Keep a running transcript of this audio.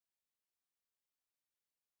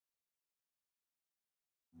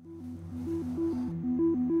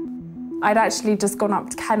I'd actually just gone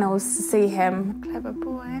up to kennels to see him. Clever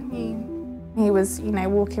boy, aren't you? He was, you know,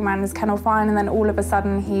 walking around his kennel fine, and then all of a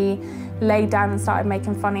sudden he laid down and started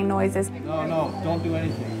making funny noises. No, don't do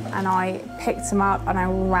anything. And I picked him up and I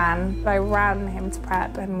ran him to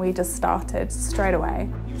prep, and we just started straight away.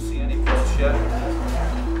 You see any pulse yet?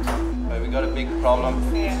 Right, we got a big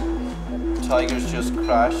problem. Yeah. Tiger's just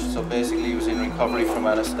crashed, so basically he was in recovery from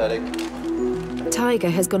anaesthetic. Tiger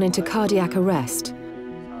has gone into cardiac arrest,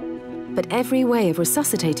 but every way of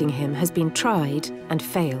resuscitating him has been tried and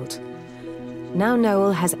failed. Now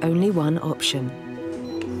Noel has only one option.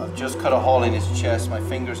 I've just cut a hole in his chest. My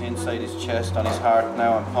finger's inside his chest on his heart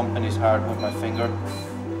now. I'm pumping his heart with my finger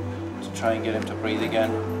to try and get him to breathe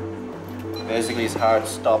again. Basically his heart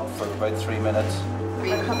stopped for about 3 minutes.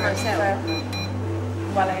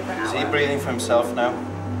 Well over an hour. Is he breathing for himself now?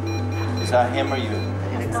 Is that him or you?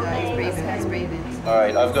 I think so, he's breathing. All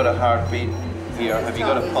right, I've got a heartbeat here. Have you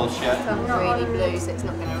got a pulse yet? His tongue's really blue, so it's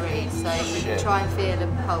not going to read. So we can try and feel a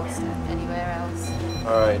pulse anywhere else.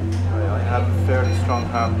 All right, I have a fairly strong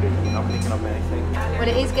heartbeat. You're not picking up anything. Well,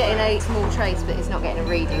 it is getting a small trace, but it's not getting a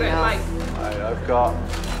reading now. All right, I've got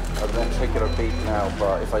a ventricular beat now,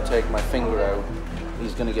 but if I take my finger out,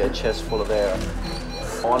 he's going to get a chest full of air.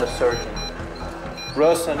 I want a surgeon.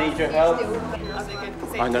 Russ, I need your help.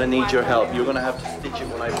 I'm gonna need your help. You're gonna have to stitch it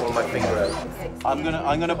when I pull my finger out. I'm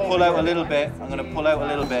gonna pull out a little bit. I'm gonna pull out a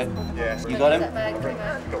little bit. Yeah. You got him?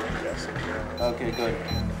 Okay, good.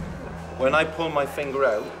 When I pull my finger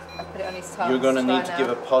out, you're gonna need to give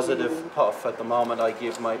a positive puff at the moment I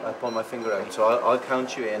pull my finger out. So I'll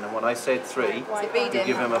count you in, and when I say 3, you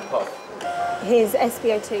give him a puff. His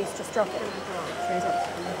SpO2 is just dropping.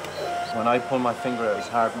 When I pull my finger out, his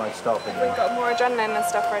heart might stop again. We've got more adrenaline and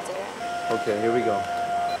stuff ready. Okay, here we go.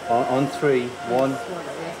 On 3, 1,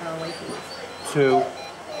 2,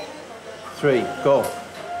 3, go.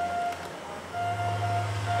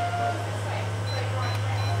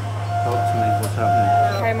 Talk to me, what's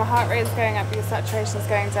happening? Okay, my heart rate is going up, your saturation's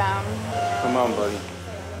going down. Come on, buddy.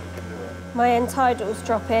 My end tidal's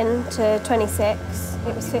dropping to 26.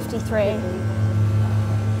 It was 53.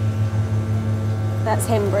 That's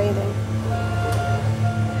him breathing.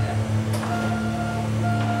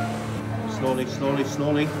 Slowly, slowly,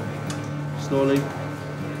 slowly. Slowly.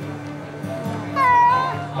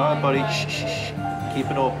 All right, buddy. Shh, shh, shh.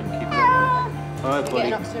 Keep it open, keep it open. All right, buddy.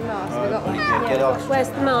 Get an oxygen mask. All We've right, got buddy. one. Yeah, get oxygen. Where's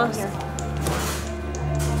the mask?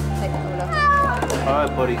 Take that all off. All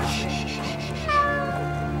right, buddy. Shh, shh, shh, shh, shh.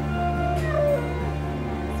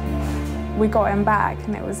 We got him back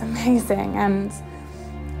and it was amazing, and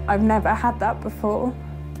I've never had that before.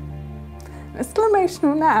 It's still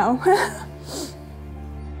emotional now.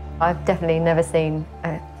 I've definitely never seen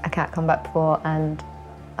a cat come back before, and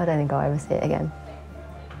I don't think I'll ever see it again.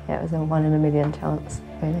 Yeah, it was a 1 in a million chance,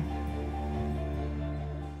 really.